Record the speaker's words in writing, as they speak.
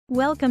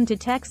Welcome to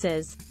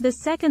Texas, the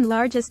second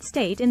largest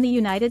state in the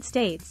United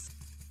States.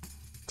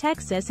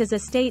 Texas is a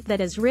state that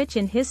is rich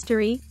in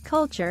history,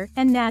 culture,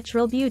 and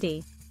natural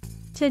beauty.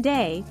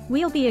 Today,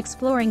 we'll be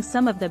exploring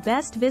some of the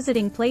best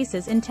visiting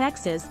places in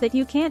Texas that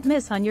you can't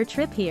miss on your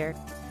trip here.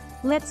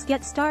 Let's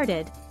get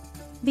started.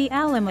 The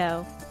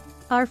Alamo.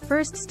 Our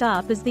first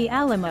stop is the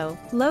Alamo,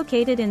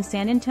 located in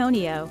San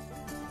Antonio.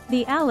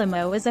 The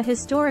Alamo is a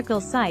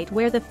historical site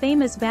where the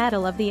famous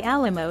Battle of the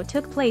Alamo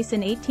took place in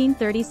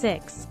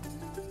 1836.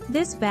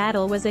 This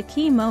battle was a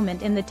key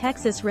moment in the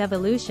Texas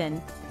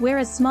Revolution, where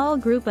a small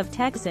group of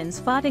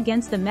Texans fought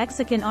against the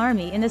Mexican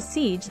army in a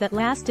siege that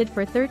lasted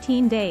for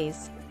 13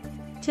 days.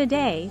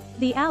 Today,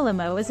 the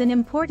Alamo is an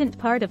important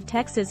part of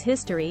Texas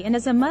history and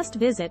is a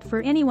must-visit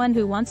for anyone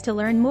who wants to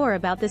learn more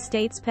about the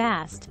state's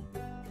past.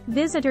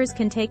 Visitors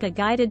can take a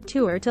guided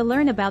tour to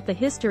learn about the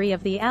history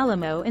of the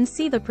Alamo and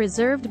see the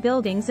preserved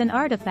buildings and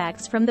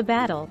artifacts from the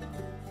battle.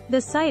 The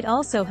site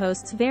also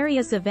hosts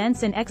various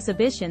events and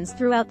exhibitions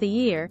throughout the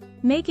year,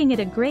 making it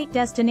a great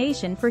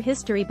destination for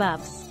history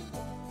buffs.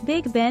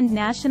 Big Bend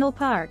National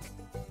Park.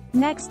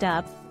 Next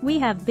up, we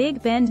have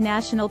Big Bend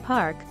National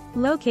Park,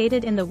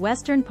 located in the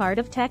western part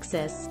of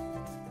Texas.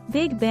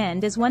 Big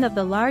Bend is one of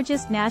the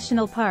largest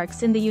national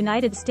parks in the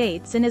United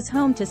States and is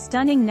home to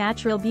stunning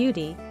natural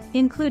beauty,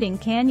 including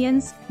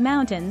canyons,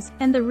 mountains,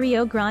 and the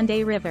Rio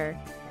Grande River.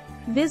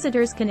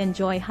 Visitors can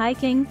enjoy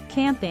hiking,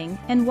 camping,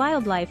 and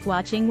wildlife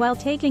watching while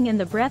taking in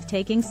the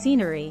breathtaking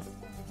scenery.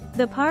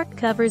 The park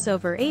covers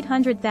over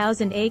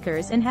 800,000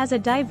 acres and has a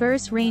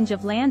diverse range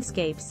of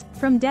landscapes,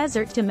 from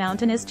desert to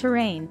mountainous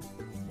terrain.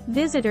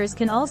 Visitors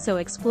can also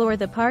explore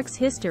the park's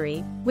history,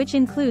 which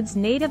includes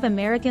Native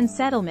American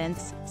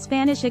settlements,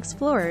 Spanish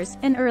explorers,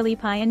 and early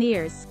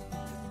pioneers.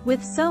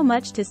 With so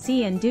much to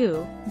see and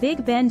do,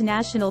 Big Bend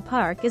National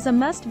Park is a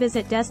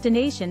must-visit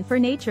destination for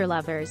nature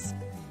lovers.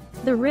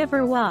 The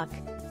River Walk.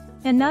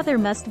 Another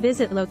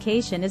must-visit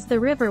location is the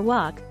River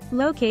Walk,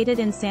 located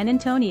in San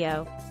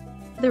Antonio.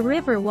 The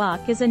River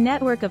Walk is a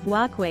network of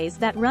walkways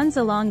that runs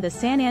along the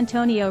San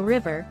Antonio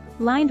River,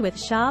 lined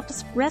with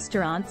shops,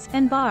 restaurants,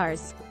 and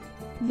bars.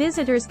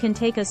 Visitors can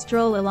take a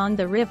stroll along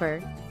the river,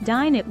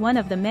 dine at one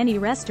of the many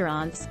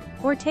restaurants,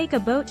 or take a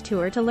boat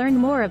tour to learn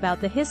more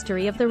about the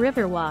history of the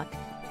River Walk.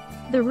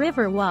 The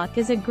River Walk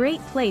is a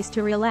great place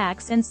to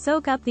relax and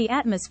soak up the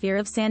atmosphere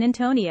of San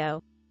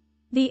Antonio.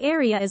 The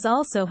area is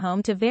also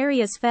home to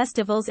various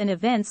festivals and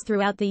events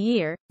throughout the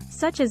year,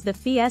 such as the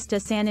Fiesta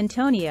San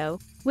Antonio,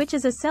 which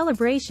is a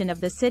celebration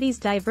of the city's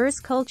diverse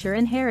culture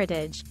and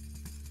heritage.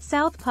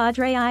 South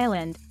Padre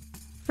Island.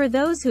 For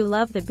those who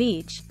love the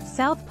beach,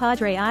 South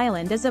Padre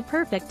Island is a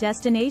perfect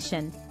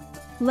destination.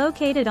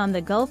 Located on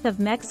the Gulf of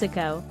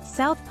Mexico,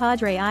 South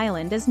Padre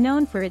Island is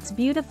known for its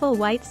beautiful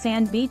white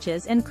sand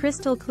beaches and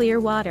crystal-clear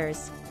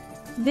waters.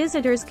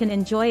 Visitors can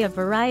enjoy a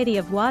variety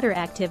of water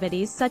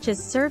activities such as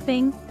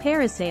surfing,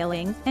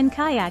 parasailing, and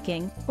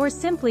kayaking, or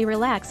simply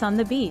relax on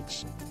the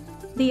beach.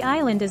 The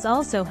island is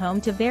also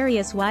home to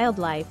various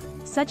wildlife,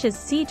 such as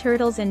sea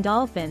turtles and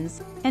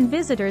dolphins, and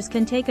visitors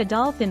can take a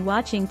dolphin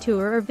watching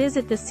tour or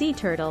visit the Sea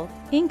Turtle,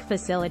 Inc.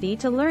 facility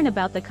to learn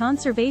about the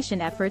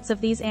conservation efforts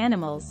of these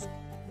animals.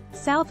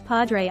 South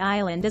Padre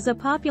Island is a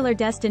popular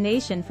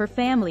destination for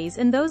families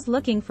and those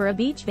looking for a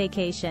beach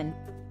vacation.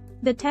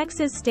 The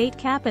Texas State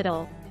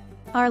Capitol.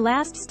 Our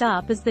last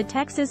stop is the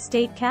Texas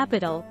State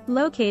Capitol,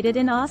 located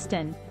in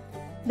Austin.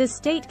 The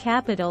state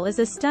capitol is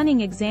a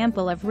stunning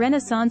example of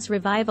Renaissance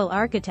Revival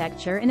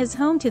architecture and is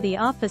home to the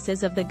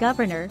offices of the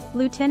governor,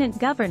 lieutenant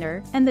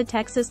governor, and the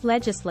Texas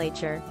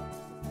legislature.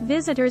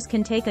 Visitors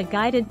can take a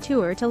guided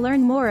tour to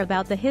learn more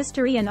about the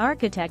history and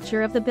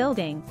architecture of the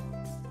building.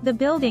 The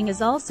building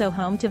is also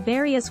home to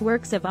various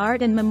works of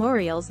art and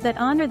memorials that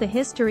honor the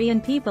history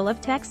and people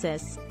of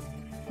Texas.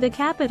 The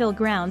Capitol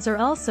grounds are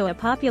also a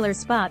popular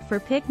spot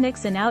for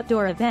picnics and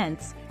outdoor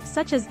events,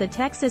 such as the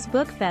Texas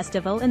Book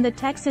Festival and the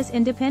Texas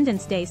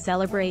Independence Day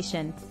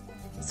celebration.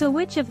 So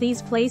which of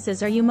these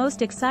places are you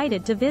most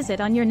excited to visit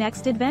on your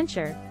next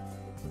adventure?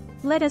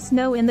 Let us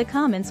know in the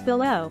comments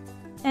below.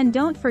 And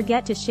don't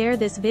forget to share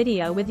this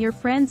video with your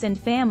friends and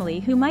family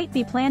who might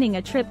be planning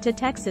a trip to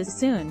Texas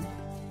soon.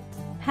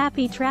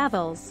 Happy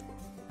travels!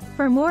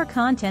 For more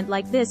content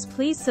like this,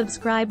 please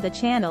subscribe the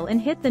channel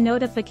and hit the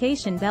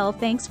notification bell.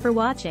 Thanks for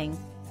watching.